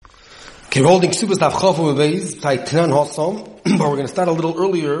Okay, we're holding Ksubas Daf Chavu Beis, Taitan Hosom, but we're going to start a little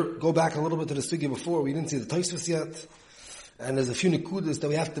earlier, go back a little bit to the sugya before. We didn't see the Tosfos yet, and there's a few nekudas that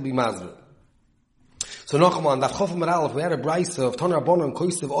we have to be mazir. So Nochman, Daf Chavu Meralef, we had a brayse of Ton Rabbanan and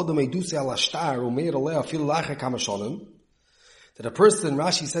Koisev Odom Edusi Al Ashtar, Umeir Aleh Afil Lacha Kamashonim, that a person,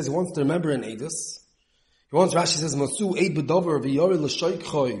 Rashi says, he wants to remember an Edus. Rashi says, Masu Eid Bedover V'Yori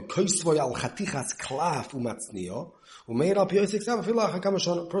L'Shoikhoi Koisvoi Al Chatichas Klaf Umatzniyo. A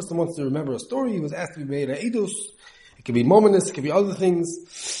person wants to remember a story. He was asked to be made an edus. It could be momentous, it could be other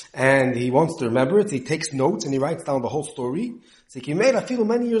things. And he wants to remember it. He takes notes and he writes down the whole story. So he can be made, I feel,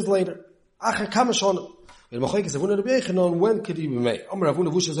 many years later. When could he be made?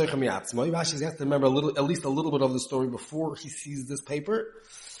 Rashi has to remember at least a little bit of the story before he sees this paper.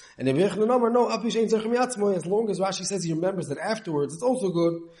 And no, as long as Rashi says he remembers it afterwards, it's also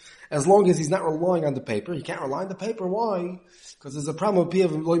good. As long as he's not relying on the paper. He can't rely on the paper. Why? Because there's a problem with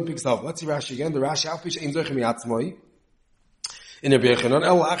Piyav and Loim Piksav. Let's see Rashi again. The Rashi, Alpish Ein Zerchem Yatzmoi. In Rabbi Yechanan,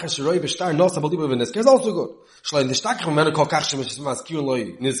 El Achar Shiroi B'Shtar Nosa B'Liba V'Niskar is also good. Shlein L'Shtak Chum Mena Kol Kach Shemesh Maskir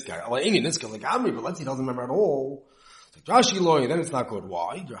Loi Niskar. Allah Eini Niskar L'Gamri, but let's see he doesn't remember at all. Rashi Loi, then it's not good.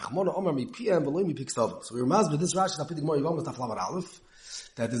 Why? Rachmona Omer Mi Piyav V'Loim Piksav. So we remember this Rashi, Tapidik Mori Yom Taf Lamed Aleph,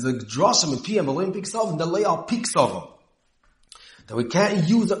 that there's a drashim in Piyav V'Loim Piksav, and the Le'al Piksavim. That we can't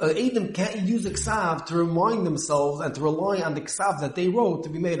use, Adam can't use a ksav to remind themselves and to rely on the ksav that they wrote to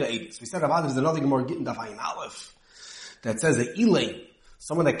be made a edus. We said about there's another Gemara Gittin Daf Ayin Aleph that says that Ilay,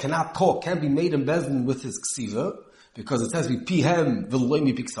 someone that cannot talk, can't be made in Bezdin with his ksiva, because it says we pihem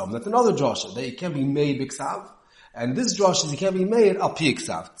v'loimi piksav. That's another drasha, that it can be made biksav, and this drasha is it can be made al pi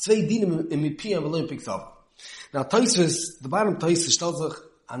ksav. Zwei dinim in pihem v'loimi piksav. Now Tosfos, the bottom Tosfos tells us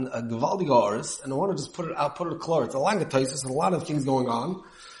and a gewaldige oris, and I want to just put it clear. It's a long Tosfos and a lot of things going on,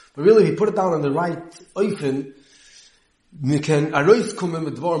 but really, if you put it down on the right oifen, we can arois kommen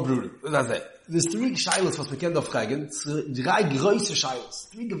mit dvorim bruder. That's it. There's three shilas was we can da fragen, drei große shilas,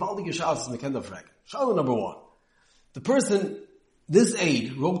 three gewaltige shilas we can da fragen. Shilah number one: the person, this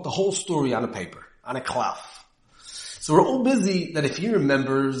aide, wrote the whole story on a paper, on a klaf. So we're all busy that if he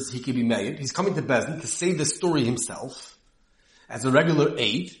remembers, he can be made. He's coming to Bezdin to say the story himself as a regular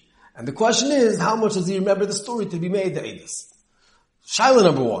aid. And the question is, how much does he remember the story to be made the aidis? Shaila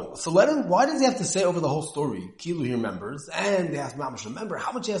number one. So why does he have to say over the whole story? Kilu he remembers, and they ask Mamash remember,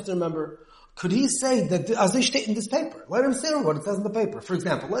 how much he has to remember? Could he say that, as they state in this paper? Let him say what it says in the paper. For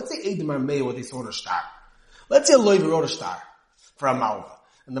example, let's say Eidim are made what they saw in a star. Let's say a Loiva wrote a star for a Malva.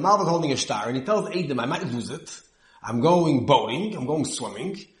 And the Malva is holding a star, and he tells Eidim, I might lose it. I'm going boating, I'm going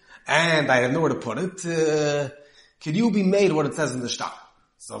swimming, and I have nowhere to put it. Could you be made what it says in the star?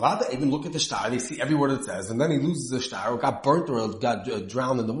 So they even look at the star, they see every word it says, and then he loses the star, or got burnt, or got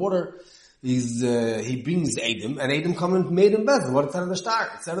drowned in the water. He brings Adam, and Adam come and made him better. What it said in the star?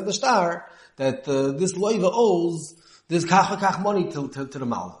 It said in the star that this loiva owes this kach money to the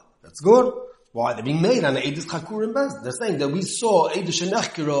Malva. That's good. Why? They're being made on the Edus Chakur and Bez. They're saying that we saw Edus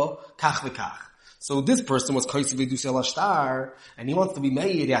Shenechkiro kach v'kach. So this person was Koisev Edusi Al Ashtar, and he wants to be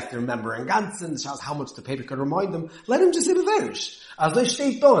made, he has to remember in Gansen, shows how much the paper could remind him. Let him just say the vanish. As they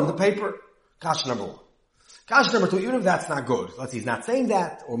state on the paper. Kash number one. Kash number two, even if that's not good, let's say he's not saying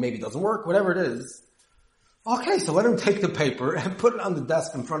that, or maybe it doesn't work, whatever it is. Okay, so let him take the paper and put it on the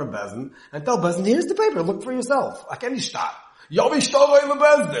desk in front of Bezdin, and tell Bezdin, here's the paper, look for yourself. Like any star. Yovi Shtovay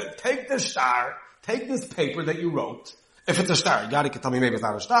Bezdin. Take the star, take this paper that you wrote. If it's a star, you can tell me maybe it's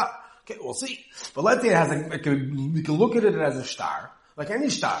not a star. Okay, we'll see. But let's say it has we can look at it as a star, like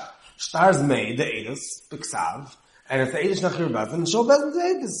any star. Star's made, the Edus, Biksav, and if the Edus Nachir Bezdin, show Bezdin the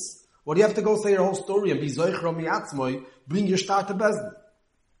Edus. What do you have to go say your whole story and be Zoichro Miatzmoi, bring your star to Bezdin?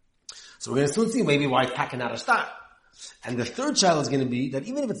 So we're going to soon see maybe why it's packing out a star. And the third child is going to be that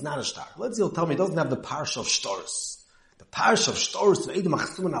even if it's not a star, let's say he'll tell me it doesn't have the Parsha of Shtoris. The Parsha of Shtoris, the Edom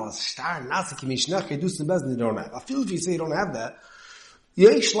Achsuman al Star, Nasa Kimishnach, Edus and Bezdin, you don't have. I feel if you say you don't have that,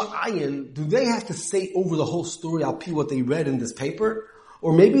 Yesh La'ayin, do they have to say over the whole story, I'll pee what they read in this paper?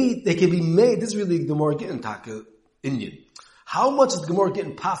 Or maybe they can be made, this is really the Gemara Gittin Taka Indian. How much is the Gemara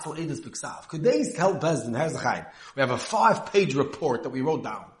Gittin Pasal Edus Biksav? Could they tell Bezdin, here's the Chaim, we have a 5-page report that we wrote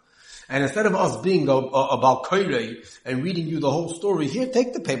down. And instead of us being about Koirei and reading you the whole story, here,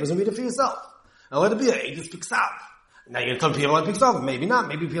 take the papers and read it for yourself. Now let it be an Edus Biksav. Now you're going to tell people like Biksav, maybe not,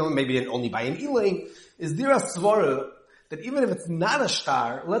 maybe only by an Elaine. Is there a Svara that even if it's not a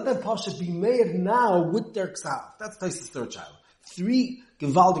star, let that pasha be made now with their ksav. That's Tosfos' third child. 3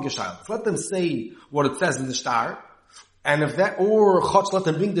 gewaldige shilas. Let them say what it says in the star, and if that, or chotz, let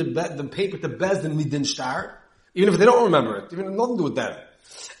them bring the paper to Bezdin midin star, even if they don't remember it, even if nothing to do with them.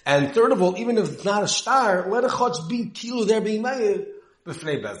 And third of all, even if it's not a star, let a chotz be kilo there being made,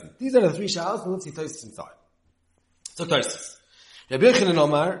 b'fnei bezin. These are the three shalos, and let's see Tosfos inside. So Tosfos. Rabbi Yochanan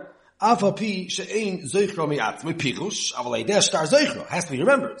Omar, Afa pi she'ein zoichro mi'atzmoi pirush, aval eideh shtar zoichro, has to be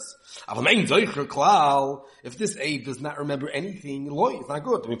remembers. Aval mein zoichro klal, if this aid does not remember anything, loy, it's not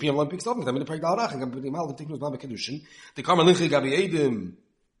good. I mean, Piyam Lam picks up, I'm in the Perek Dal Rach, I'm in the Mal, the Tiknus Baba Kedushin, the Karma Linchi Gabi Eidim,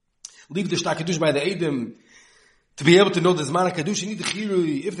 leave the shtar Kedush by the Eidim, to be able to know the Zman HaKadush, you need the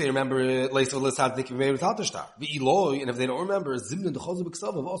Chirui, if they remember it, Leis or Lesad, they can be without the shtar. V'i'iloi, and if they don't remember, Zimna D'chozu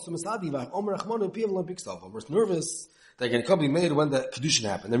B'Ksav, of Osu Masadi, V'ach Omer Achmonu, Piyam Lam picks up. We're nervous, they're going to be made when the Kedushin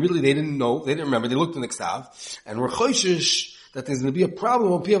happened. And really, they didn't know, they didn't remember, they looked in the Ksav, and were choishish that there's going to be a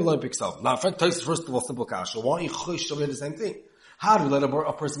problem when Piyam Lam picks up. Now, in fact, first of all, simple kasha. Why are you choish to the same thing? How do we let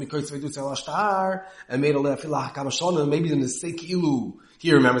a person be koitz v'edutz al ashtar and made a le'afilah hakamashon, and maybe in the sake ilu,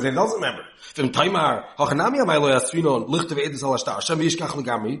 he remembers and doesn't remember. V'im taimar, hachanami amay lo yasrinon, licht v'edutz al ashtar, Hashem yishkach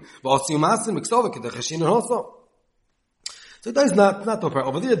l'gamri, v'osim masin, v'ksova, k'dech hashin and hoso. So that is not the part.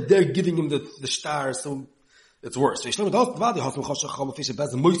 Over there, they're giving him the star, so it's worse. They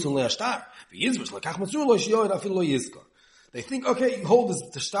think, okay, you hold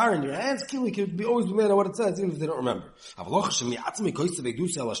the star in your hands, Kili could be always be made of what it says, even if they don't remember. We're not he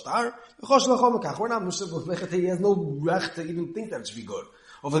has no right to even think that it should be good.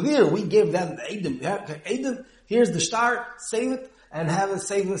 Over there, we gave them the Eidim. Here's the star, save it, and have it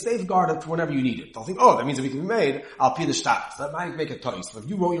safeguard it for whenever you need it. They'll think, oh, that means if it can be made, I'll pay the star. So that might make it tough. So if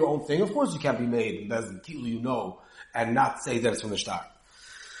you wrote your own thing, of course you can't be made, you know, and not say that it's from the star.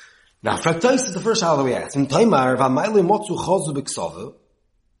 Now, Fraktais is the first halal we asked. In Taimar, v'amayle motzu chozu b'ksove,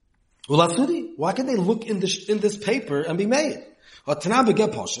 why can they look in this paper and be made? Ha'tana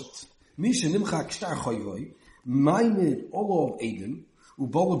begeh poshet, mishe nimchak shtar choyvoi, maimid olov edim,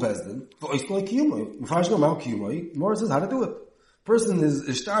 ubolo bezdin, v'oisloi kiyumoi. Mufarish no mal kiyumoi, Morris says how to do it.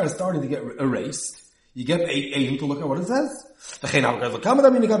 His star is starting to get erased. You get aim to look at what it says. If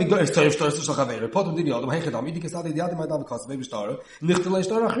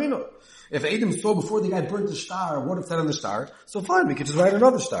Adam saw before the guy burnt the star what it said on the star, so fine, we could just write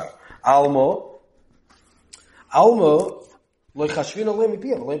another star. So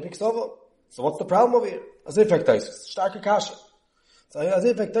what's the problem over here? As if starke kasha. So as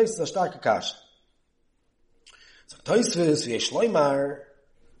if a starke kasha. So Tosfos v'yeshloimar.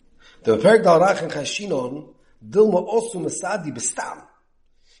 The Perek Dal Rach and Chashinon, Dilma Osu Masadi Bestam.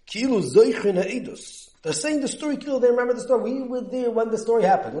 Kilu Zoichin Ha'edus. They're saying the story, Kilu, they remember the story. We were there when the story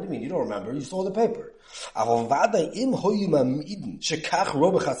happened. What do you mean? You don't remember. You saw the paper. Avon Vada Im Hoyim Amidin, Shekach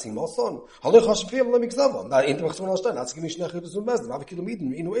Robe Chasim Oson, Halech Hashpiyam Lemikzavam. Now, Intim Chasman Al-Shtan, Hatzikim Mishnach Yudus Umbezin, Ava Kilu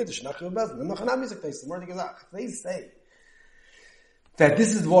Midin, Inu Edus, Shnach Yudus Umbezin. Nachanam Yizak Teisim, Mordi Gezach. They say that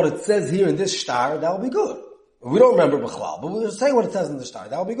this is what it says here in this star, that will be good. We don't remember B'chlal, but we're saying what it says in the star.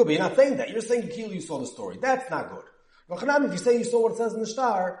 That will be good. But you're not saying that. You're saying you saw the story. That's not good. If you say you saw what it says in the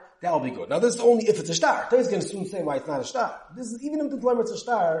star, that will be good. Now this is only if it's a star. He's going to soon say why it's not a star. This is even if the dilemma it's a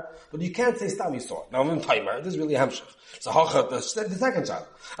star, but you can't say stam you saw it. Now in timer, this is really hamshach. So the second child.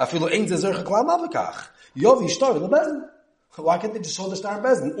 Why can't they just show the star in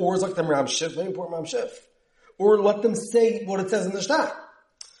Bezin? Or it's like them Ram Shif, very important Ram Shif. Or let them say what it says in the star.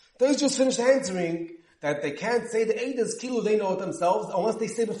 They just finished answering that they can't say the Eidas Kilu, they know it themselves, unless they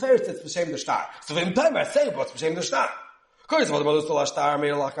say the first, it's B'Shem the Shtar. So in time I say what's B'Shem the Shtar. Of course, what about the Shtar,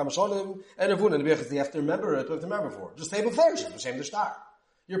 made Allah Kamashonim, and Avun, and you have to remember it, what to remember for. Just say the first, it's B'Shem the Shtar.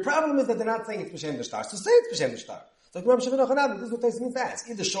 Your problem is that they're not saying it's B'Shem the Shtar, so say it's B'Shem the Shtar. It's like Rabbi Shimon Yochanan, this is what Tais means to ask.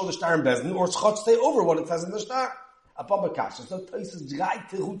 Either show the Shtar in Bezin, or Schot say over what it says in the Shtar. Abba Kasha. So Tais is Drei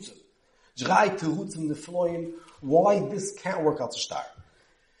Terutzim, the Floyin, why this can't work out the Shtar.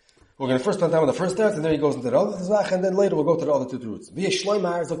 We're going to first spend time on the first teretz, and then he goes into the other tzach, and then later we'll go to the other two roots.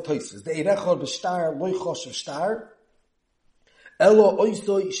 V'yeshloimar zok Tosfos. The erechor b'shtar loy choshev shtar. Elo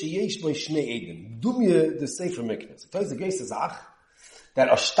oisoi sheyesh boi shnei edim. Dumye the sefer miknes. Tosfos the geis zach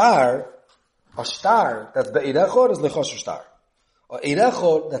that a star that's the erechor is loy choshev shtar. A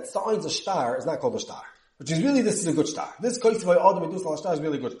erechor that signs a star is not called a star. Which is really, this is a good star. This kois by Adam Medus star is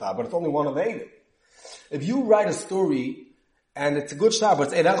really a good star, but it's only one of the edim. If you write a story and it's a good star, but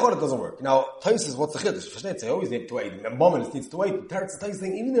it's Eidachor, it doesn't work. Now, Tosfos, what's the chiddush? Versteht, they always need to wait. A moment, it needs to wait. Teretz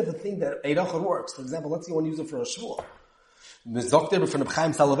saying, even if a thing that Eidachor works, for example, let's say you want to use it for a shvua. Mizokter, from the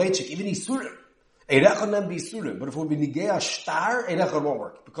Chaim Soloveitchik, even Yisurim. Eidachor nem be Yisurim. But if it would be Nigea star, Eidachor won't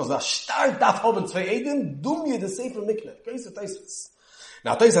work. Because a star daf hoben zwei Eidim, dumye the sefer mikne. Okay, so Tosfos.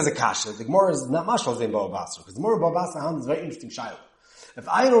 Now, Tosfos has a kasha. The Gemara is not mashal zayin Baba Basra. Because the Gemara Baba Basra hand is very interesting shayla. If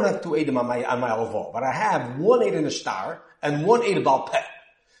I don't have two Eidim on my alvo, but I have one Eid in a star, and one Eid Baal Peh.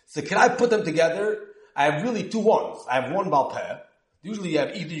 So can I put them together? I have really two ones. I have one Baal Peh, Usually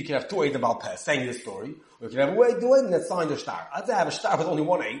you can have two Eidim Baal Peh saying this story, or you can have a way do it and then sign the star. I'd say I have a star with only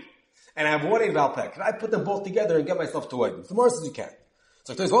one Eid, and I have one Eid Baal Peh. Can I put them both together and get myself two Eidim? The more says you can.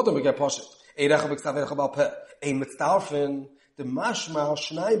 So there's what we get Poshet. Eidecha B'Ksav Eidecha Baal Peh. Ein Mitzdarfen, the Mashma,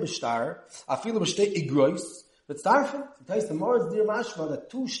 Shnai B'Shtar, Afilu B'Shtei Igrois, Mitzdarfen. So the more is dear Mashma, that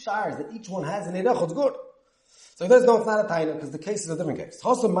two stars that each one has in Eidecha, it's good. So there's no, it's not a taina, because the case is a different case.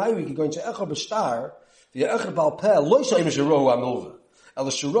 Chosam Ma'iri, you're going to Echa B'Shtar, the Echa Baal Peh, Loi Shoim Sherohu Amilva. El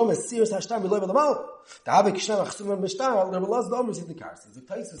Shirom is serious Hashtar Miloy B'Lamal. The Habek Kishnam Achsum B'Shtar, there was the Omer Sid the Karsis. The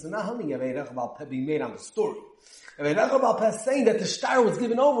Taisus are not humming of Echa Baal Peh being made on the story. And Echa Baal Peh is saying that the star was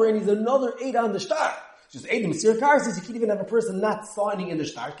given over and he's another Eid on the star. Just Eidim Sir Karsis, you can't even have a person not signing in the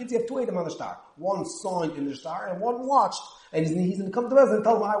star. Kids, you have two Eidim on the star. One signed in the star and one watched. And he's going to come to us and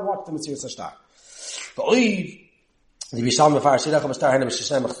tell him, I watched the Messiah star. The Oid, the Bisham Mefar Shirach B'Shtar Hanem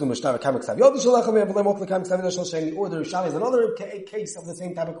Shishem Machzum B'Shtar V'Kam Ksav Yod Shalach V'Yavlem Okle Kam Ksav Yod Shalach. Or the Risham is another case of the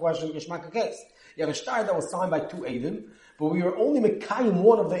same type of question, Geshmaka case. You have a star that was signed by two Eidim, but we were only Mekayim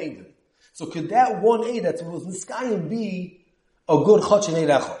one of the Eidim. So could that one Eid that was Niskayim be a good Chachin Eid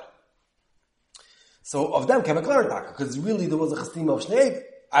Echad? So of them, can we clarify? Because really there was a Chastim of Shnei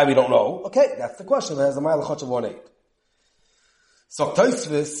Eid. We don't know. Okay, that's the question. There's a mile Chachin one Eid. So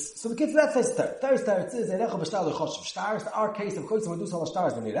Toisvis, so the kids that says star. It says Erecha b'Shtar lechosh stars. Our case of course when we do all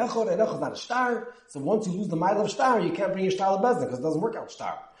stars, then Erecha is not a star. So once you lose the mile of star, you can't bring your star to Bezdin because it doesn't work out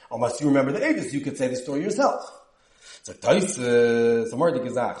star. Unless you remember the Eidus, you could say the story yourself. So Toisvis, so more the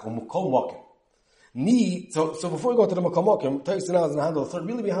Gezach, Mukol Mokim. So before we go to the Mukol Mokim, Toisvis now is in handle. So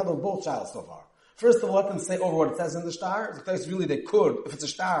really we handled both child so far. First of all, let them say over what it says in the star. So Toisvis really they could if it's a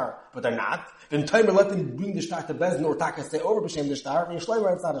star, but they're not. Then Timer let them bring the star to Bezdin or Taka say over b'shem the star, and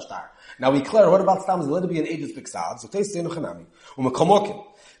Yishleim it's not a star. Now we clear, what about Stams? Let it be an Eidus B'Ksav. So Toisvis say Nuchanami. U'mekomokim.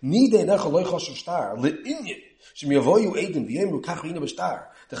 Nidei necha loy choshev star. Le'inyin. Shem yavoyu Eidim v'yemru kach v'yina b'star.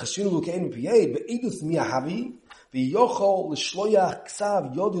 Techashinu l'kein v'piyed. Be'eidus miyahavi. V'yochol l'shloyach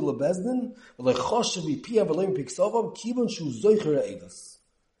ksav yodi lebezdin. V'lechoshev v'piyah v'leim piksovam. Kibon shu zoicher Eidus.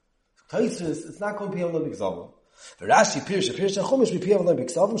 Toisvis, it's not going to be on the B'Ksavam. The Rashi Pirush Chumash B'Piyav Leim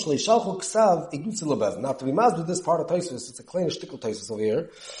B'Ksavam Shleishalchu Ksav Igdutz Lebezin. Now to be mazed with this part of Toisvis, it's a klein shtickle Toisvis over here,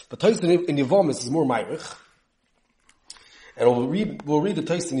 but Toisvis in Yevomis is more Meirich, and we'll read the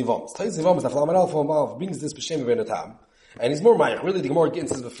Toisvis in Yevomis. Toisvis in Yevomis, Aflam Alf Alf brings this B'Shem Ben Atam, and he's more Meirich. Really, the Gemara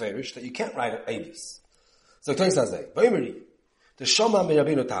gets into the Ferish that you can't write Eidus. So Toisvis says, "Vayimri the Shama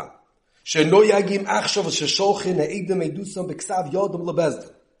Me'Rabbeinu Tam she'no yagim achshav she'sholchin ha'edim Eidusam B'Ksav Yodam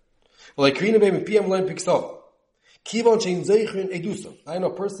Lebezdin. Well, like Krina B'Im Piyam Leim B'Ksav." Kivon shein zeichrin edusam. I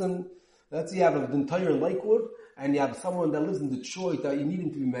know a person, let's say you have an entire Lakewood, and you have someone that lives in Detroit that you need him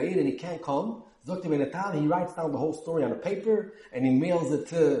to be made, and he can't come. Zoktiv in a town, he writes down the whole story on a paper, and he mails it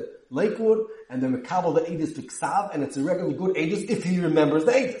to Lakewood, and then Mekabel the Eidus to Ksav, and it's a regularly good Eidus if he remembers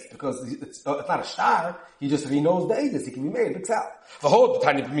the Eidus, because it's not a star, if he knows the Eidus, he can be made to Ksav. V'hod, the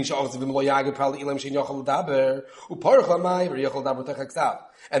tiny permission of the V'mlo Yagid, probably Ilam Shein Yochel Daber, U'parach Lamai, V'yochel Daber Tech Ksav.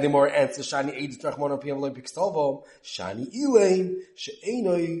 And the more answer, Shani Eidus Trachmon Piyam Loim Pikstovom, Shani Ilaim,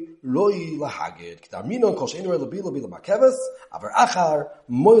 She'enoi Roi Lahagid, K'darminon Kol She'enoi Labila Bila Makeves, Avar Achar,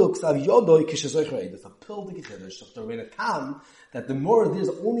 Moil Ksav Yodoi, Kishazoicher Eidus, a pill to Gechiddish, of the Renatam, that the more there's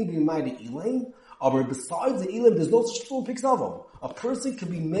only being made the Ilaim, but besides the Elam, there's no such thing as Piksavom. A person can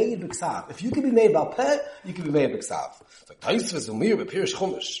be made B'Ksav. If you can be made B'Peh, you can be made B'Ksav. So Taisvus Umir B'Pirish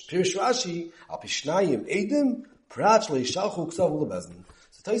Chumash, Pirish Rashi, Al Pishnayim Eidim, Prat Shleishalchu Ksav U'Lebezin.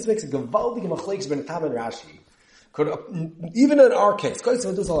 So Taisvus makes a gavaldig machlekes ben Tam and Rashi. Even in our case, Kaisvus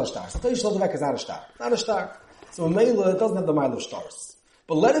will do all a star. So Taisvus Shalvek is not a star. Not a star. So Mela doesn't have the mile of stars.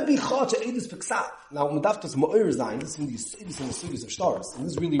 But let it be Chach Eidus B'Ksav. Now, Medaftas Ma'ir Zayin, this is in the studies of stars. And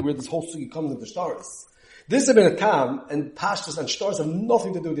this is really where this whole sugi comes into stars. This has been a Tam, and Pashtus and stars have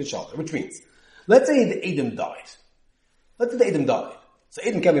nothing to do with each other. Which means, let's say the Edom died. Let's say the Edom died. So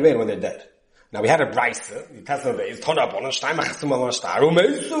Edom can be made when they're dead. Now we had a Brisa, the Tesla days, Ton up on a Steinmachasum on a star,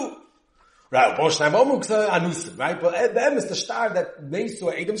 Umeisu. Right, Anusim, right? But them is the star that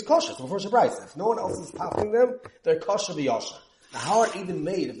Meisu Edom's kosher, so before Shabrisa. If no one else is passing them, they're kosher the Yosher. Now how are Edom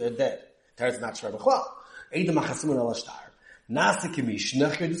made if they're dead? Teretz not Shver B'chwal. Edom Machasum on a star. Nasi Kemish,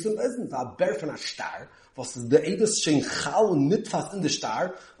 Nech Edusum isn't a bear from a star, was the Edus Shein Chal and Nitfast in the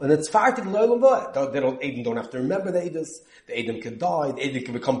star, and it's fartig Loyal and Boy. Edom don't have to remember the Edus. The Edom can die, the Edom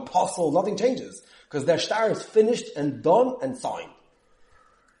can become possible, nothing changes. Because their star is finished and done and signed.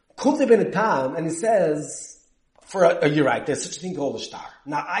 Comes up in a time, and he says, you're right, there's such a thing called a star.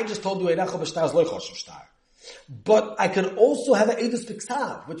 Now, I just told you Erecha B'Shtar is Loichosh star. But I could also have an Eidus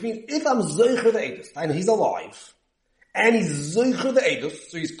B'Ksav, which means if I'm Zoicher the Eidus, and he's alive, and he's Zoicher the Eidus,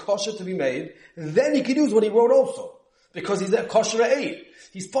 so he's kosher to be made, then he can use what he wrote also. because he's a kosher aid.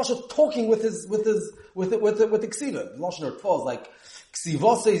 He's pasha talking with the ksiva. The lashon or tva is like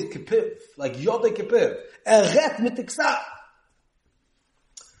ksivose is kipiv, like yodei kipiv. Eret mit ksiv.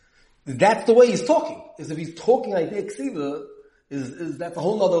 That's the way he's talking. Is if he's talking like the ksiva, is that's a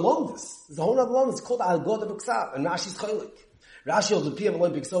whole nother longest. It's a whole nother longest. It's called al god of ksiv, and Rashi's chaylik. Rashi of the P of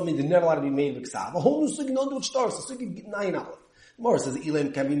Olympic ksiv means they're never allowed to be made of ksiv. A whole new sugi non stars. A sugi 9 hours. More says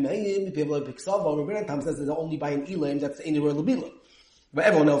Elam can be made. The people of Pixav, or Rebbe Tam says they're only by an Elam that's in the world of Bila. But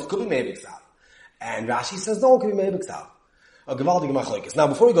everyone else could be made of Pixav. And Rashi says no one can be made of Pixav. A gewaltige machlekes. Now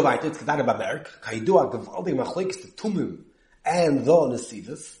before we go weiter, it's gedacht about Merk. Can you do a gewaltige machlekes to Tumim and the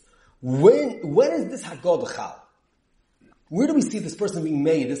Nesivus? When is this Haggadah Chal? Where do we see this person being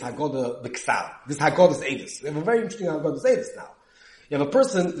made, this Haggadah B'Ksav? This Haggadah Edis. We have a very interesting Haggadah Edis now. You have a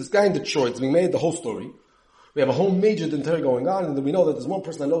person, this guy in Detroit, is being made the whole story. We have a whole major dinner going on, and then we know that there's one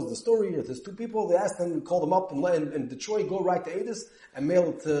person that knows the story, or there's two people, they ask them, we call them up in Detroit, go write the Edis, and mail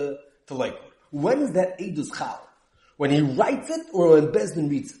it to Lakewood. When is that Edis Chal? When he writes it, or when Bezdin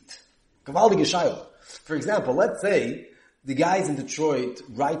reads it? Gewaltige Shayla. For example, let's say, the guys in Detroit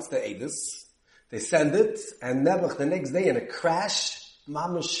writes the Edis, they send it, and Nebuch the next day in a crash,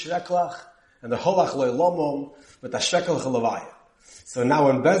 mamish shreklach, and the holach lo'ilomom, with a shreklach levaya. So now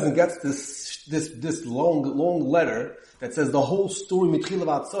when Bezdin gets this long letter that says the whole story mitchil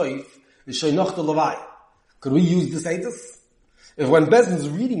about Soif is sheinoch the levaya. Could we use this Edis? If when Bezdin's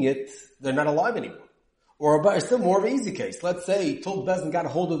reading it, they're not alive anymore. Or it's still more of an easy case. Let's say till Bezdin got a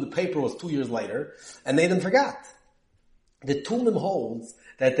hold of the paper was 2 years later, and they didn't forget. The Tulim holds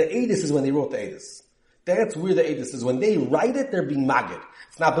that the Edis is when they wrote the Edis. That's where the Edis is. When they write it, they're being magid.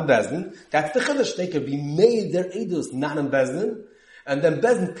 It's not the Bezdin. That's the Chiddush. They could be made their Edis not in Bezdin, and then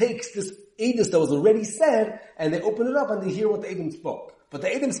Bezdin takes this Edis that was already said, and they open it up and they hear what the Edom spoke. But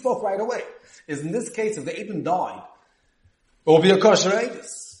the Edom spoke right away. Is in this case, if the Edom died, it will be a kosher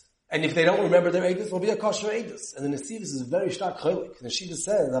Edis. And if they don't remember their Edis, it will be a kosher Edis. And the Nesivus is very stark chaylik. And she just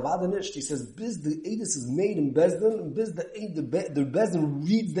says, Avadanisht, he says, biz the Edis is made in Bezdin, and biz the Bezdin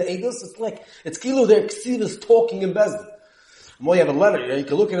reads the Edis, it's like, it's kilo their Ksivus talking in Bezdin. And when you have a letter, you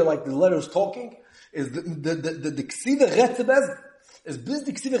can look at it like the letter is talking, is the Ksiva Retze Bezdin. Is biz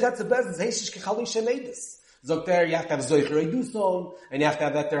the Ksiva Retze Bezdin, is Heishish Kechali Shem Edis. Zok there, you have to have Zoicher Eduson, and you have to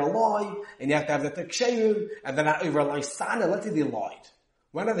have that they're alive, and you have to have that they're Ksherim, and they're not over Loisana, let's say they lied.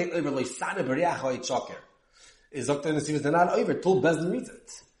 When are they over Loisana B'riach Ha'itchaker? Is Dr. Nesivus, they're not over, till Bezdin reads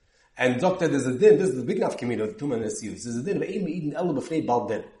it. And Dr. there's a din, this is the big enough community of the Tumah Nesivus, there's a din of Eim Eden Elu B'fnei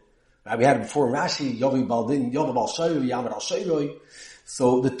Baldin. We had it before in Rashi, Yovi Baldin, Yovi Bal Shoyroi, Yamar Al Shoyroi.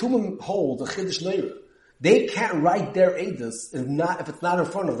 So the Tumah hold the Chiddush Neira. They can't write their Edus if it's not in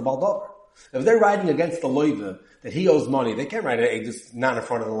front of the Baldover. If they're writing against the Loiva that he owes money, they can't write an Edus not in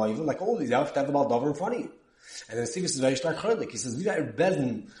front of the Loiva. Like all these, you have to have the Baldover in front of you. And then Sivus is very stark chaylik. He says, we got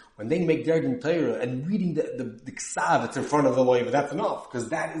Bezdin, when they make their Din Torah and reading the Ksav that's in front of the Loiva, that's enough. Because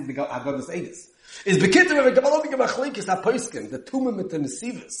that is the Haggadah Edis. Is bekitter of a Gabalovik Machlikis HaPoiskin, the Tumah mit the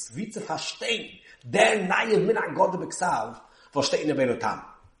Nesivus, wie zu verstehen, der neue min Haggadah Ksav, verstehen in Beinotam.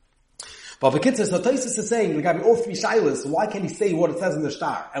 But Bekitzer, so Tosis is saying, we got all three shilas, why can he say what it says in the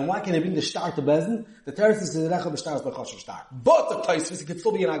star? And why can he bring the star to Bezdin? The Teres is the Recha B'Shtar is B'Choshev Star. But the Tosis, he could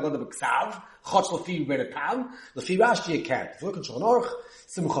still be an Haggadah B'Ksav, Chotz L'fi Beinotam, L'fi Rashi you can't. If you look at Shulchan Aruch,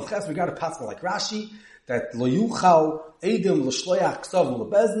 Simchav Ches, we got a passage like Rashi, that Lo Yuchal Edom L'Shloyach Ksav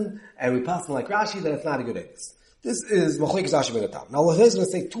L'Bezdin, and we pass like Rashi that it's not a good Edis. This is Machlekes Rashi Beinotam. Now, we're going to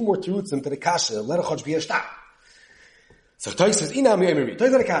say two more terutzim to the Kasha, let it Chotz be a star. So Toy says, Inam Yemiri. Toy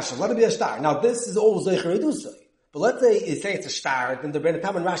got a kasha. Let it be a star. Now this is all Zeicher Edusai. But let's say it's a star, then the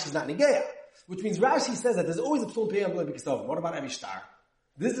Beinotam and Rashi is not Negeya. Which means Rashi says that there's always a Psum Piyam B'Lei B'Kisavim. What about every star?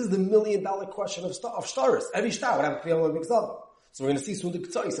 This is the $1 million question of stars. Every star would have a Piyam B'Lei B'Kisavim. So we're going to see soon the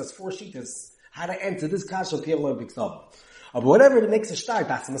Ktsoy says 4 sheets how to answer this kasha of Piyam B'Lei B'Kisavim. But whatever it makes a star,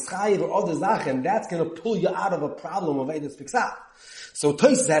 that's a Meschayev or other Zachen, that's going to pull you out of a problem of Edus B'Ksav. So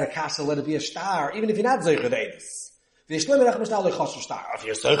Toy says had a kasha, let it be a star, even if you're not Zeicher Edus. If you're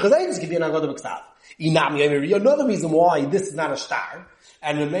Soichas give you an Haggadah B'Ksav. Inam Yemiri, another reason why this is not a star,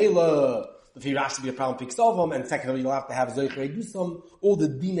 and Remela, if he has to be a problem Piksavim, and secondly, you'll have to have Zoicher Edusam, all the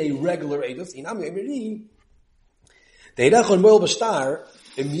Dine regular Edus, Inam Yemiri, the Erechor Moel B'Shtar,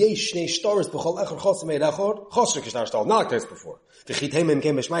 Im Yesh Shnei Shtaris B'chol Echor Chosim Erechor, Chosrik Shtar Shtar, not like this before. The Chitheim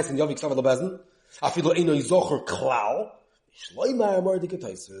came B'Shmais and Yovi Ksav L'Bezdin, Afilu Eino Yizocher Klal, Shloimar Mordike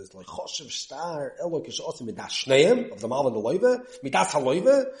Taisus, like Choshev Star, Elo Kishosim Midas Shneim, of the Mal and the Loive, Midas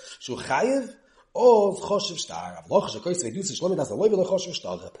HaLoive, Shu Chayev, of Choshev Star, of Loch Shekois Vedus, Shloim Midas HaLoive, Choshev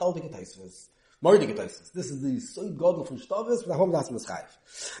Star, Repel Dike Taisus. Mordige Taisus. This is the so godel from Shtavis, but home das Mischayv.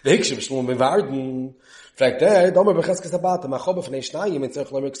 The Hikshim Shlom Bevarden, fragt Domer Becheskes Abata, Machobe von Eishnayim, and Zerch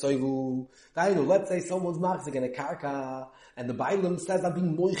Lemek Soivu. Let's say someone's machzik in a karka, and the Bailam says, I'm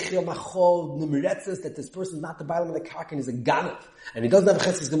being moichel machov, numeretzes, that this person's not the Bailam in the karka, and he's a ganav, and he doesn't have a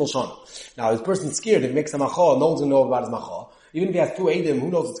Cheskes Gimel Shon. Now, this person's scared, if he makes a machov, no one's going to know about his machov. Even if he has two Eidim,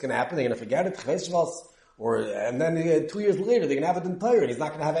 who knows what's going to happen? They're going to forget it, and then 2 years later, they're going to have it entire, and he's not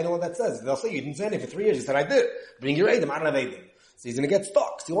going to have anyone that says. They'll say, you didn't say anything for 3 years. He said, I did. Bring your Eidim. I don't have Eidim. So he's going to get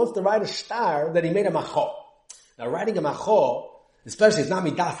stuck. So he wants to write a star that he made a macho. Now, writing a macho, especially it's not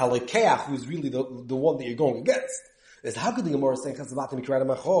midas halekeach, who's really the one that you're going against, is how could the Gemara say, Chassabat Mikra a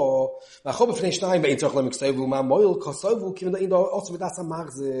macho? Macho b'fnei shnayim be'in tzorch lemiksevu, ma moil kosovu, kim da also midas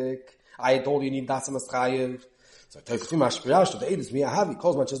ha-machzik. I told you need das ha-maschayev. So I tell you, the Eidus Mia Havi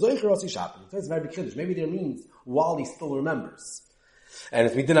calls much as Doicher Osi Shapin. It's very big kiddush. Maybe there means while he still remembers. And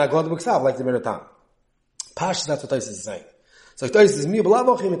if we did not go to the Buksav, like the Meratam. Pashas, that's what Taisus is saying. So Taisus is Mia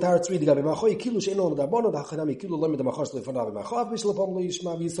B'lavochim et Haaretz Tzvi Digabi Macho Yikilu She'eno L'Darbonu D'Hachanam Yikilu Lo Midamachor Shlo Yifanav Macho B'Shlo Pom Lo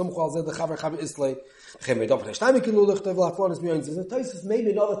Yishma V'Yisomchu Al Zed Chaver Chaver Islay Chem Meidov Neshtam Yikilu L'Chtev L'Aflonis Miyoyin. So Taisus made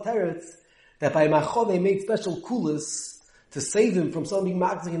another teretz that by Macho they made special kulas to save him from somebody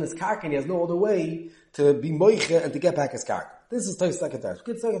magzik in his karka, and he has no other way to be moiche and to get back his karka. This is Taisus second teretz.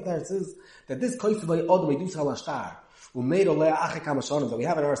 Good second teretz says that this koisu by Adam Edus Halashtar, who made Oleh Achek HaMashanim, that we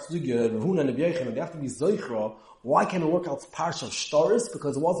have in our studio, Rehuna and Nebyeichem, and they have to be zoichra. Why can't it work out Parsha of Shtaris?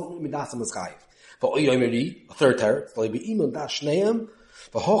 Because it wasn't Midas HaMaschayev. For Oyoymeri, a third teretz, V'lei Be'imon Da Shneim,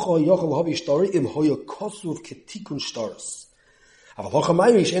 V'hocho Yochel Hovi Shtari, Im Hoyo Kosuv Ketikun Shtaris. It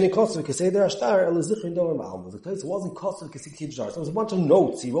wasn't Kosovo Kesikid Jar. So it was a bunch of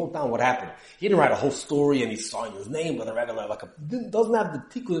notes. He wrote down what happened. He didn't write a whole story and he signed his name with a regular, doesn't have the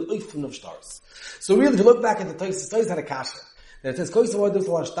tikkun oifun of stars. So really, if you look back at the Taisus had a kasha. And it says, Kosovo Adus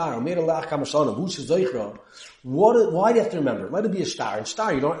Al Shtar, Made a Lach Kamashana, Vush Zoichra. Why do you have to remember? Let it be a star. And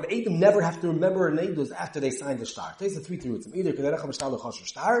star, you don't, Adam never have to remember an Adus after they signed the star. Taisus three roots. Either because Erech HaMashtar L'Chosher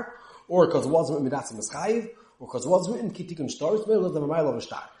Star, or because it wasn't Midas HaMaschayev, or because it was written Kitikun Stars, maybe let them a mile of a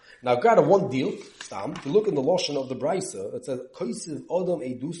star. Now, got a one deal, Stam, if you look in the Lashon of the Brisa, it says, Koisiv Odom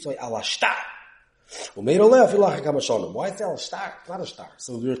Edusoi Ala Shtar. Why is it Al Shtar? It's not a star.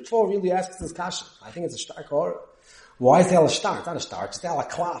 So the Ritva really asks this kasha. I think it's a star car. Why is it Al Shtar? It's not a star. It's Al a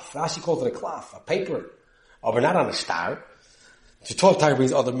klaf. Rashi calls it a klaf, a paper. Oh, but not on a star. To talk to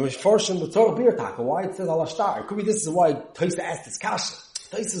these other Mishforshim, the Torah beer taka. Why it says Al Shtar? It could be this is why Taisa asked this kasha.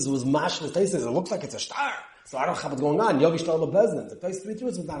 Taisa was mashma. Taisa says it looks like it's a star. So I don't know what's going on. Yogi Shtar Lebeznin. The place 3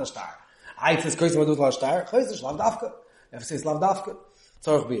 truths was not a star. I says Kois Madut La Shtar. Kois is Lav Dafka. If it says Lav Dafka,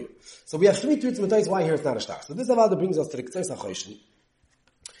 Tzorch Bir. So we have 3 truths with Tais why here it's not a star. So this Avada brings us to the K'tzois HaChoshen.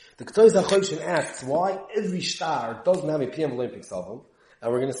 The K'tzois HaChoshen asks why every star doesn't have a PM Olympics of them.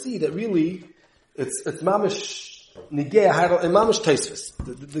 And we're going to see that really it's mamish nigeh and mamish Taisvis.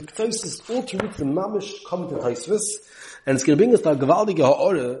 The K'tzois all 2 roots in mamish come to Taisvis, and it's going to bring us to a Gavaldige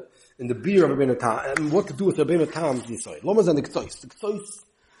Ha'orah in the beer of Rabbeinu Tam, and what to do with Rabbeinu Tam's Yisrael. Lomaz and the K'tzois. The K'tzois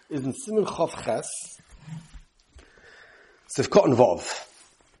is in Siman Chav Ches, Sivkot and Vav.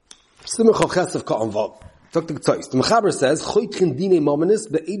 Siman Chav Ches, Sivkot and Vav. Talk to the K'tzois. The Mechaber says, Choytchen Dine Momenis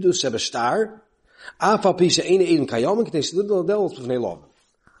be'edus shebeshtar, Afal Pi she'ene Eden Kayom, Knei Shedidol Delos B'fnei Lov.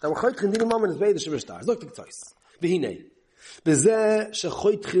 That we're Choytchen Dine Momenis be'edus shebeshtar. Talk to the K'tzois. Behinei. Bezeh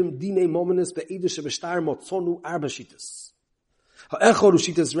shechoytchen Dine Momenis be'edus shebeshtar motzonu arba shitas. Ha'echor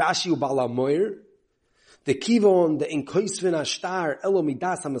ushitas Rashi u'Bala Moir, the kivon the inkoisvin ashtar elo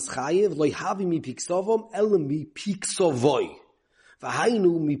midas hamaschayev loy havi mi piksovom elo mi piksovoi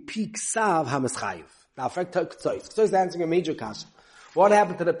v'hainu mi piksav hamaschayev. Now, K'tzois is answering a major question. What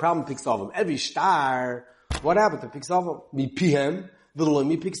happened to the problem piksovim? Every star, what happened to piksovim? Mi pihem v'lo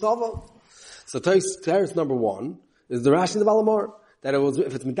mi piksovom. So Teretz number 1 is the Rashi of Bala Moir. That it was,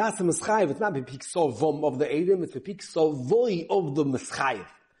 if it's midas ha-meschayev, it's not b'piksovom of the Eidim, it's b'piksovoi of the meschayev.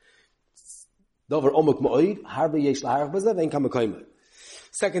 Dover omuk ma'oid, harbe yesh laharach b'zeh, ve'en kam mekaymet.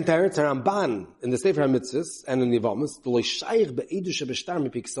 Second teretz, Ramban, in the Sefer HaMitzvos, and in the Yivamis, v'lo shayich be'edu shebeshtar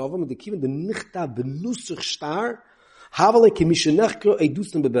mipiksovom, and the kiven the nichta b'nusach shtar, havale kimishenechkro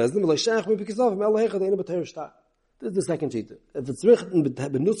edusim bebezdim, v'lo shayich mipiksovom, elo hechad einu b'teir shtar. This is the second cheetah. If it's written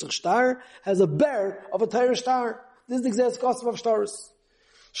b'nusach shtar, has a bear of a teir shtar. This is the exact cost of stars.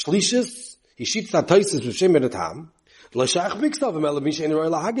 Shlishis, he shits that Taisus with Shem Medatam. L'shach mikstav him elav misha in roy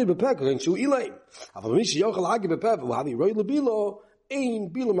lahagid bepek and shu ilaim. Aval misha yochel lahagid bepek who have roy lebilo ein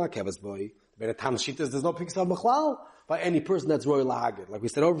bilo makevas boy. Medatam shitas there's no pikstav machlal by any person that's roy lahagid. Like we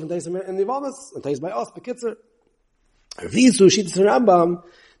said over from Taisus in the Yivamis and Taisus by us bekitzer. Visu shitas Rambam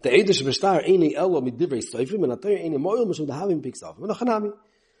the edish b'shtar ein elo midivrei soifrim and atayr ein moil mishum dahavim pikstav. Menachanami.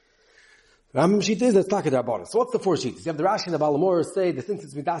 Rambam Shita is that's Taka D'Rabbanan. So what's the four Shitas? You have the Rashi and the Balamor say that since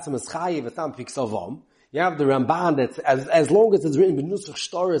it's Midasim is Chayiv, it's not Piksavom. You have the Ramban that's, as long as it's written B'nusach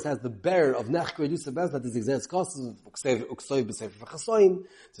Shtoris has the bear of Nech Kvedusa Bez, that is exerts costs, Uksoiv B'Sefer V'Chasoim,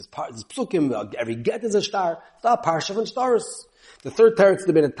 this Psukim, every get is a star, it's not Parsha and Shtoris. The third teretz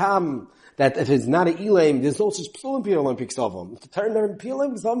the Ben Tam, that if it's not an Elam, there's no such Psulim Pir Olam Piksavom. If the turn there in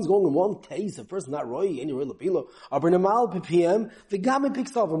Pilam, Piksavom is going in one case, a person not Roy, any Roy Lapilo, or Bernamal PPM, the Gamin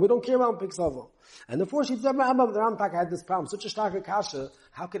Piksavom, we don't care about Piksavom. And the four sheets of the Ramtak had this problem. Such a star kasha,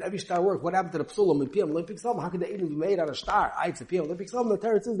 how could every star work? What happened to the Psulam and PM Olympic Psalm? How could they even be made out of star? It's a PM Olympic Psalm. The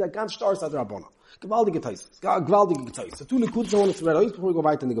teretz is that ganz stars at Rabbana. Gewaltige Teis. Gewaldige Teis. So two nekuds I want to spread out before we go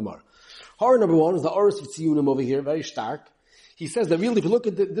right in the Gemara. Horror number one is the Oris Yitziyunim over here, very stark. He says that really, if you look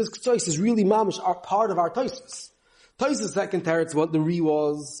at this Teis is really mamish, are part of our Teisus. Teisus' second teretz, what the re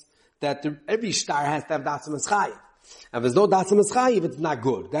was, that every star has to have Datzim and Chayiv. And if there's no Datzim and Chayiv, it's not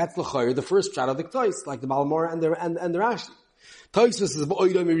good. That's the first shot of the Teis, like the Balamor and the Rashi. Teisus is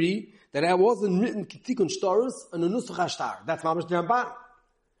Ba'oida Miri, that it wasn't written Kitikun Shtaris and a Nusach HaShtar. That's Mamash the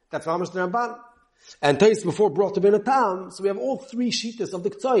Ramban. And Teisus before brought to Ben Tam, so we have all three Shitas of the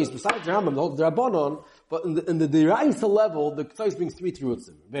Ktsois, besides the Rambam, the whole Rabbanon, but in the Deraisa level, the Ktsois brings three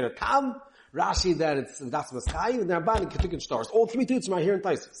Terutzim. Ben Tam, Rashi that it's Datzim Chayiv, and the Ramban and Kitikun Shtaris. All three Terutzim are here in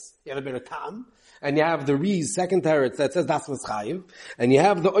Teisus. You have a Ben Tam, and you have the Re's second teretz that says Datzim Chayiv, and you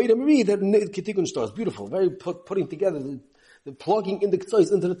have the Oida Miri that Kitikun Shtaris. Beautiful, very putting together the plugging in the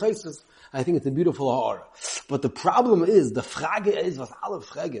Ktsois into the Teisus. I think it's a beautiful ha'ara. But the problem is, the Frage is, was alle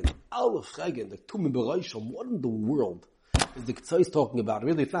Fragen, the Tumim Bereishim, what in the world is the Ktsois talking about?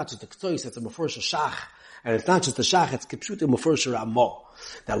 Really, it's not just the Ktsois, it's a Meforsha Shach, and it's not just the Shach, it's Kipshut and Meforsha Ramah.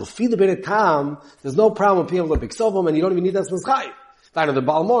 That Lefila Ben Tam, there's no problem with people that Piksovom, and you don't even need that Chayiv. Like the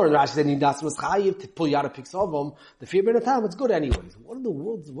Balmor, and Rashi said, you need das Chayiv to pull you out of Piksovom. The fear Ben Tam, it's good anyways. What in the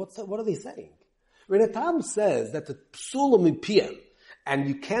world, what are they saying? Ben Tam says that the Psulam in PM, and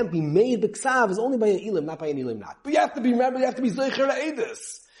you can't be made b'ksav is only by an ilim, not by an ilim not. But you have to be, remember, you have to be zeicher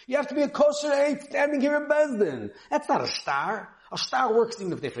le'edus. You have to be a kosher eid standing here in Bezdin. That's not a star. A star works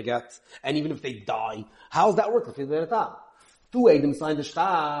even if they forget, and even if they die. How's that work? Two Edom signed the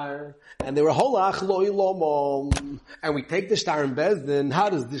star, and they were holach lo'i lomom. And we take the star in Bezdin. How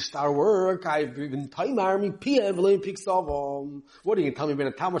does this star work? I've even time army pia v'leim piksavom. What are you going to tell me?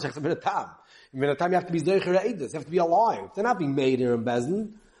 Ben Tam, what's Ben Tam? In the time you have to be zeicher eidus, you have to be alive. They're not being made here in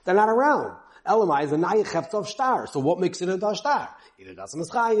Bezdin. They're not around. Elamai is a nayach heftov star. So what makes it into a star? Either das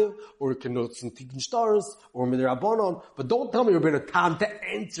Chayiv, or it can note some tikkun stars, or midrabanon. But don't tell me you're going to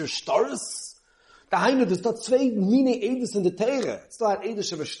answer stars. The Heine, there's not zwei mine eidus in the Teire. It's not an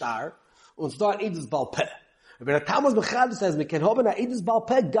eidus of a star, and it's not an eidus balpeh. Wenn der Tamas Bechad says, we can haben an eidus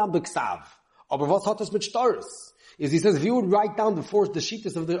balpeh gam beksav. Aber was hat das mit stars? Is he says if you would write down the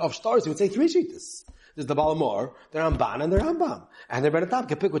sheetas of stars, you would say three sheetas. There's the Balamor, the Ramban, and the Rambam. And the Ben Tam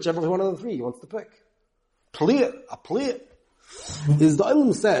can pick whichever one of the three he wants to pick. Plea. Is the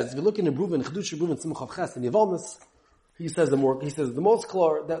Olam says, if you look in the Bruven, Chedush Bruven, Tzimach of Ches, and Yevamis, he says the most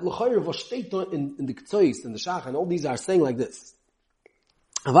clear, that L'chayr was shteito in the Ktsois, in the Shach, and all these are saying like this.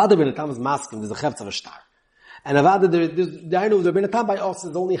 Avada Ben Tam is masking, there's a Chefz of a star. And Avada, I know the Ben Tam by us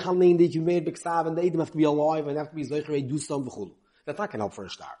is only Chalnein that you made B'Ksav, and the Edom have to be alive, and have to be Zeicher, do some v'chulu. That's not going to help for a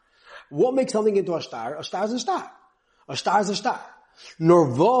star. What makes something into a star? A star is a star. A star is a star.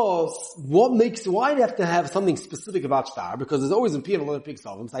 Nervos, why do you have to have something specific about star? Because there's always in Piyam Olympic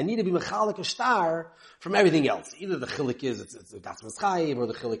Psalms. I need to be mechalik a star from everything else. Either the chilik is, it's Das Chayiv, or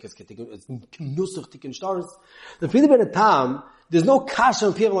the chilik is, it's Knusach Tikkun Stars. The Piyam Ben Tam, there's no kasha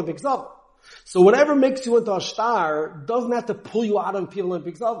in Piyam Olympic Psalms. So whatever makes you into a star doesn't have to pull you out of Piyam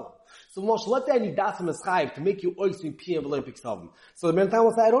Olympic Psalms. So Moshe, let that need Dasim Eschayiv to make you ois me Piyam Olympic Psalms. So the Ben Tam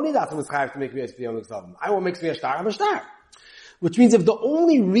will say, I don't need Dasim Eschayiv to make me ois Piyam Olympic Psalms. I want makes me a star, I'm a star. Which means if the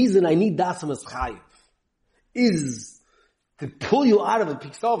only reason I need Dasim Eschayiv is to pull you out of the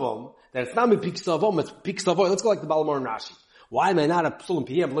Piksavom, that it's not me Piksavom, it's Piksavoy. Let's go like the Balamor and Rashi. Why am I not a Psulim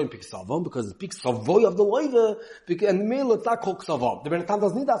Piyam V'loim Piksavom? Because it's Piksavoy of the Loiva, and the male it's not called Ksavom. The Ben Tam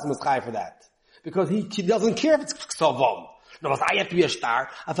doesn't need Dasim Eschayiv for that. Because he doesn't care if it's Ksavom. No, but I have to be a star.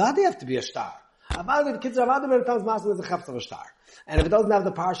 Avadi have to be a star. Avadi, the kids of Avadi Ben Tam's master is a chefs of a star. And if it doesn't have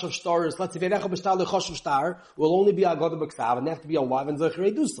the parsha of stars, let's say Ve'erecha b'shtar le'choshev star, will only be a god of b'ksav, and they have to be a wife and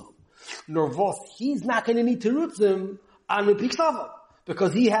zecherei do some. Nervos, he's not going to need to root him on the Piksava,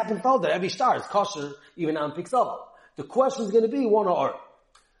 because he happens to know that every star is kosher, even on Piksava. The question is going to be one or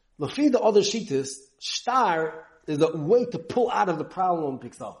Lefi the other shittas, star is a way to pull out of the problem of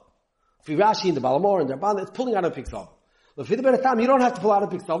Piksava. Fi Rashi and the Balamor and the Rabban, it's pulling out of Piksava. Lefi the Ben Tam, you don't have to pull out of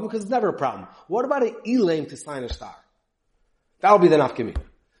Piksava because it's never a problem. What about an Elaim to sign a star? That would be the nafkemi.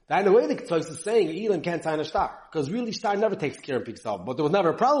 Now, in a way, the Ketzois is saying Elam can't sign a star. Because really, star never takes care of Pixav. But there was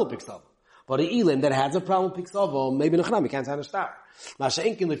never a problem with Pixav. But an Elam that has a problem with Pixav, maybe Nechnam, he can't sign a star.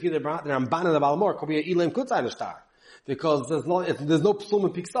 Masha'enkin, if you're the Ramban and the Balmor, could be an Elam could sign a star. Because there's no plum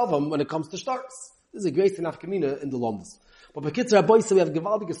in Pixav when it comes to stars. This is a great enough kamina in the Lomdus. But by Kitzur Aboy, so we have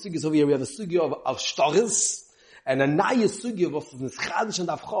gewaltige Sugis over here. We have a Sugi of stars, and a Naya Sugi of Nischadish and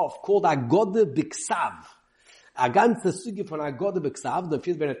Avchof, called Agode Biksav. A ganze Sugi from Agode Biksav, the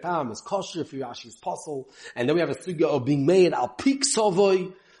fifth Benetam is kosher, for Rashi is possible. And then we have a Sugi of being made al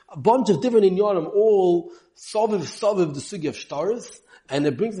Piksavoy, a bunch of different inyanim, all Soviv, the Sugi of stars. And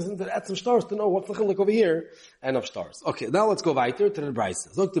it brings us into the Etzem stars to know what's the chiluk over here and of stars. Okay, now let's go weiter to the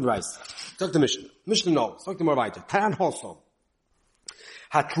Brisa. Look to the Brisa. Look to Mishnah. Mishnah knows. Look to more weiter. Tan Hosom.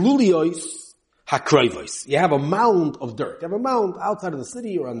 Hatluliois hakroivos. You have a mound of dirt. You have a mound outside of the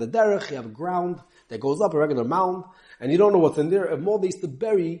city or on the derech. You have a ground that goes up, a regular mound, and you don't know what's in there. If more they used to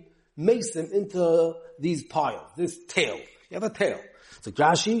bury mason into these piles, this tail. You have a tail. So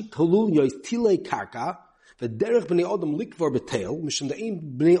Rashi, Tululiois tilei karka. The derech b'nei odom likvar b'teil, mishum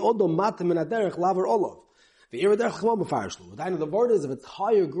da'im b'nei odom matem min ha-derech laver olav. The ira derech chumam b'farishlu. The word is, if it's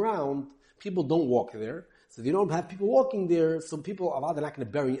higher ground, people don't walk there. So if you don't have people walking there, some people are not going to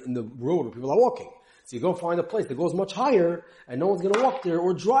bury in the road where people are walking. So you go find a place that goes much higher, and no one's going to walk there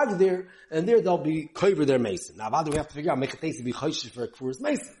or drive there, and there they'll be cover their mason. Now, we have to figure out, make a taste to be chayshish for a kfuris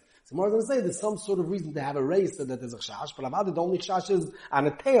mason. So more going to say there's some sort of reason to have a race so that there's a chash, but Avada, the only chash is on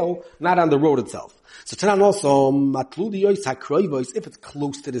a tail, not on the road itself. So Tanan also, Matludiyos hakroivos, if it's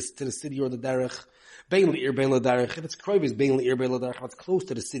close to the city or the derech, bein le'ir, bein le'derech, if it's kroivos, bein le'ir, bein le'derech, if it's close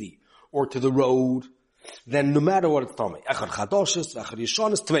to the city or to the road, then no matter what it's Tomei. Echad chadoshes, echad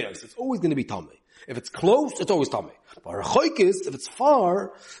yishonis, tmeos. It's always going to be Tomei. If it's close, it's always Tomei. But Rechoikis, if it's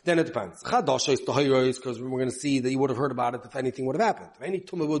far, then it depends. Chadoshes, Tahoyos, because we're going to see that you would have heard about it if anything would have happened. If any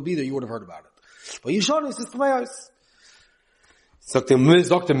Tumah would be there, you would have heard about it. But Yishonis is Tmeos. Sagt der Mishnah,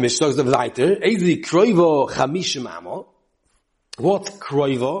 sagt der Weiter, Ezi Kroivo Chamishim Amo. What's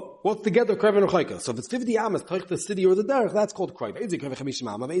Kroivo? What's together Kroivo and Rechoikis? So if it's 50 Amos, touch the city or the derech, that's called Kroivo. Ezi Kroivo Chamishim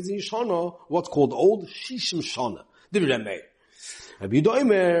Amo. Ezi Yishana, what's called old Shishim Shana. Dividend Mei. Rabbi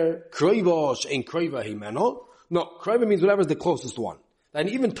Yudoimer, Kroivo, Shein Kroivo Himeno. No, Kroivo means whatever is the closest one. And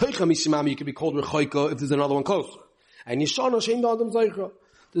even Toicha Mishimam, you can be called Rechoika if there's another one closer. And Yishana, Shein Adam Zaycha.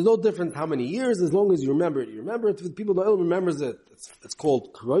 There's no difference how many years, as long as you remember it. You remember it, if people don't remembers it, it's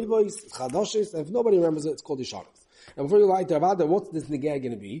called Kroivos, Chadoshes, and if nobody remembers it, it's called Yishanos. And before you like to Avada, what's this Negeh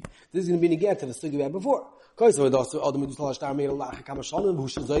going to be? This is going to be Negeh to the study we had before. Is the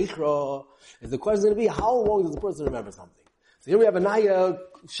question going to be, how long does the person remember something? So here we have a Naya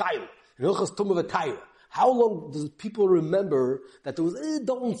Shaila, an Ilchas Tumah V'Taira. How long does people remember that there was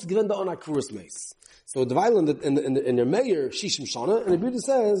don't given the Onakuris mace? So the violent in their mayor Shishim Shana, and the Buddha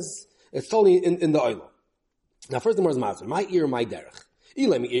says it's only in the oil. Now, first the Gemara is my ear, my derech.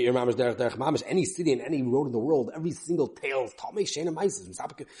 Ilay mi ear, mamash derech, derech mamash. Any city and any road in the world, every single tale is Tomei Shena Meises.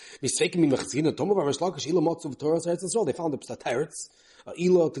 Mistaken me mechzina Tomei v'Amishlakish Ila Motzu v'Torah Eretz Yisrael. They found the Psataretz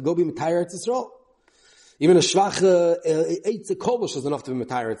Ila to go be Matayr Eretz Yisrael. Even a shvache eitz kolish is enough to be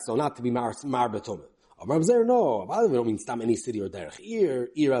Matayr Eretz Yisrael, not to be mar betomah. Rabbi Zer, no. We don't mean stam any city or derech.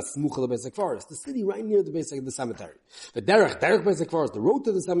 Ira smucha the basic forest. The city right near the basic the cemetery. The derech basic forest. The road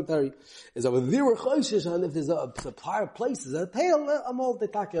to the cemetery is over there. And if there's a prior places, a tail, all the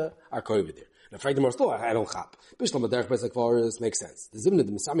taka are over there. And afraid the more slow, I don't chap. Bishlam the derech basic forest makes sense. The zimna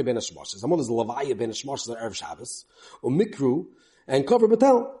the misami ben hashmoshes. Some of the lavaya ben hashmoshes are erev Shabbos. Or mikru. And cover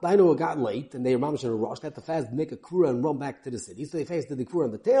Batel. I know it got late, and they were mamish in a rush. They had to fast, make a kura, and run back to the city. So they faced the kura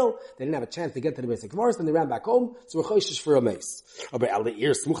on the tail. They didn't have a chance to get to the basic forest, and they ran back home. So we're choishish for a mace. But al the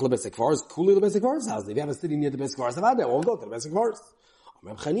ear smuch the basic forest, coolly the basic forest house. If you have a city near the basic forest, I won't go to the basic forest.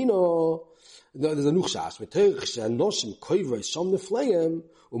 There's a nuchshash. Noshim koivre shom nefleim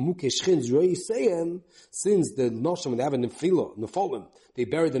umukesh chins roiseyem. Since the noshim when they have a nefolim, they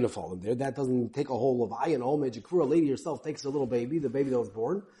buried the nefolim there. That doesn't take a whole of and all major kura. A lady herself takes a little baby, the baby that was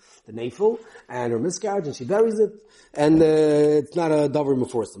born, the nefil, and her miscarriage, and she buries it. And it's not a davar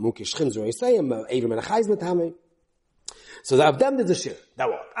meforsim. Umukesh chins roiseyem avim and a chayz metame. So of them there's a shir. That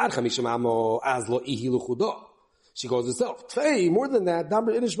what? Ad chamishim amo az lo ihilu chudah. She goes herself. Tvei, more than that,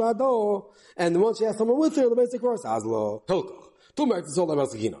 Damar Inish Vado, and the one she has someone with her, the basic verse, Azlo, Hilkoch. Tumah is all about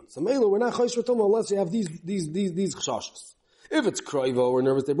Seginon. So Mela, we're not Chosh for Tumah unless you have these chashas. If it's Kroivo, we're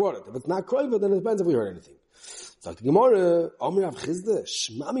nervous they brought it. If it's not Kroivo, then it depends if we heard anything. So the Gemara, Omer Av Chizde,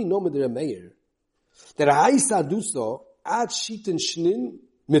 Shmami no Medere Meir, that Haisa Duso, Ad Shiten Shnin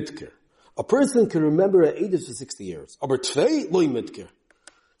Mitker. A person can remember an Edith for 60 years. Aber Tvei, Loi Mitker.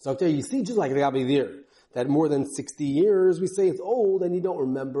 So you see, just like the Rabbi there, that more than 60 years, we say it's old and you don't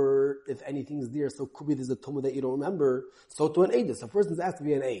remember if anything's there. So could be there's a tumah that you don't remember. So to an aid, so a person's asked to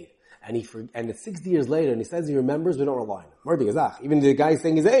be an aid. And it's 60 years later and he says he remembers, we don't rely on him. Even the guy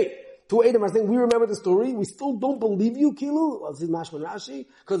saying he's aid. Two Eidim are saying, we remember the story, we still don't believe you, Kilu. Well, this is Mashman Rashi,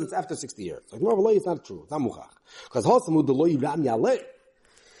 because it's after 60 years. Like, no, it's not true. It's not muchach. Because Hosamud, the Loi Ram Yaleh.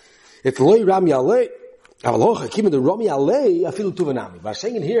 If Loi Ram Yaleh, Avalocha, Kim the Rami Yaleh, I feel Tuvanami. By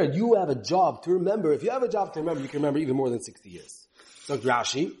saying in here, you have a job to remember. If you have a job to remember, you can remember even more than 60 years. So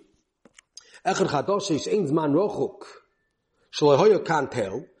Rashi, Echad Chadosh, Shein Zman Rochuk, Shalohoyo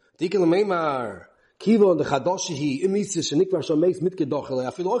Kantel, Dikel Meimar, Kiva on the Chadoshihi, Imisis, and Nikvar makes mitgedochel,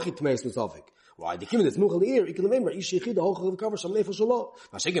 I feel Ochit Tmeis Misovik. Why? The Kim is Mughal ear, you can remember, Ishichid, the Hochel of cover, Sham Nefel Shalom.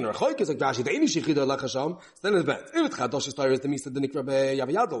 Mashikin Rachoik is like Rashi, the Inishchid of Lachasham, then advance. If Chadosh is tired, the Misa, the Nikvar be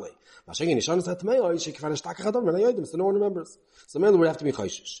Yavayadole. Mashikin Ishan said to me, Ishik Fan Stakachadom, and I so no one remembers. So men would have to be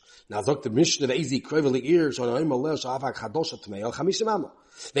Chayshish. Now, Zok the Mishnah, the Easy, Kreveli ear, Shana Imalel, Shavak Chadosh at Tmei, Chamishimama.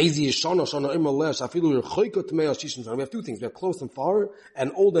 The Easy is Shana Imalel, Shafilu, Choiko Tmei, Shishin. We have two things. We have close and far,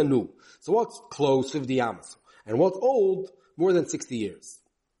 and old and new. So what's close, 50 Amos? And what's old, more than 60 years.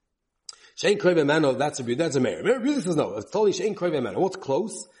 Shein Kreve Mano, that's a mayor. Mayor really says no. It's totally Shein Kreve Mano. What's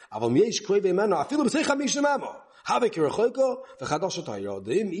close? Aval Miesh Kreve Mano. I feel B'sei Chamish Mamo. Havek Yerechoiko, V'chadosh Otayro.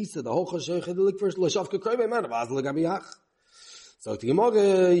 The Im Isa, the Hocha Sheichid, the Likvers, L'shavka Kreve Mano. V'az L'gabiach. So to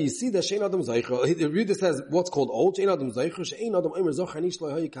Gemara, you see that Shein Adam Zeicher. The reader says what's called old. Shein Adam Zeicher. Shein Adam Omer Zocher Nish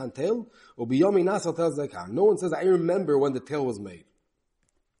Lo you can't tell. Ubiyomi Nasal tells Zeicher. No one says I remember when the tail was made.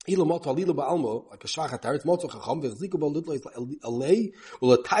 Ilo moto alilo ba'almo, like a shachat taretz, moto chacham, v'chziku ba'alitlo is alei,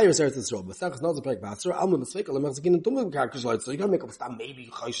 ula tayers eretz Yisrael. B'sachas nazar perek b'asar, alma m'sveik, ala mechzikin and tumah characters like, so you gotta make up a stam, maybe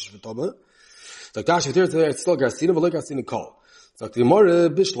chayshish v'tomah. So Dash, if it's still Garcina, v'lo Garcina call. So the Gemara,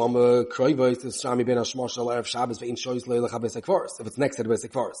 Bishlam, Kroivos, is Shami ben Hashmosh, Erev Shabbos, ve'in shoyis leilach ha-besek forest. If it's next to the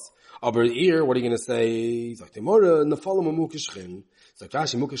besek forest. Aber here, what are you going to say? So the Gemara, nefalim ha-mukashchin. So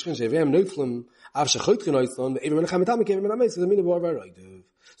Rashi, mukashchin, she'evem neuflim, av shechoytchin oitzon, ve'evem menachem etam, kevem menamez, so the mina bar v'araydev.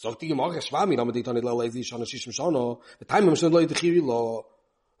 So the Gemara, Shvami, lama ditani lelezi, shana shishim shana, the time of Mishnah lo'yitachiri lo,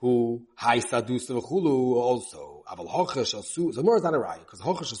 who hai sadusa v'chulu also. Aval hochesh asu, so more is not a raya, because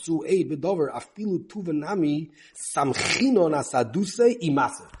hochesh asu eid bedover afilu tuvanami samchino na saduse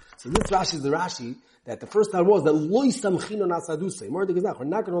imase. So this Rashi is the Rashi that the first time was that loy samchino na saduse. More than we're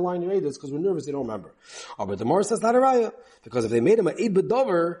not going to rely on your edus because we're nervous they don't remember. Oh, but the Gemara says not a raya, because if they made him an eid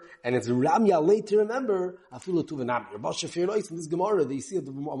bedover and it's ram yalei to remember afilu tuvanami. Rabbi Shafir lois in this Gemara that you see at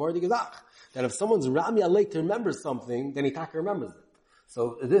the Gemara Gezach that if someone's ram yalei to remember something, then he taka remembers it.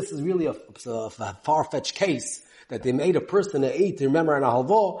 So this is really a far-fetched case that they made a person an eight to remember an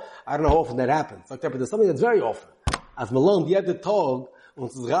halva. I don't know how often that happens. But there's something that's very often. As Malone, the other tog, when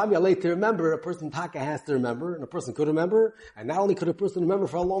it's Ram Yalei to remember, a person taka has to remember, and a person could remember, and not only could a person remember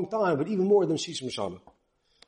for a long time, but even more than Shishim Shana.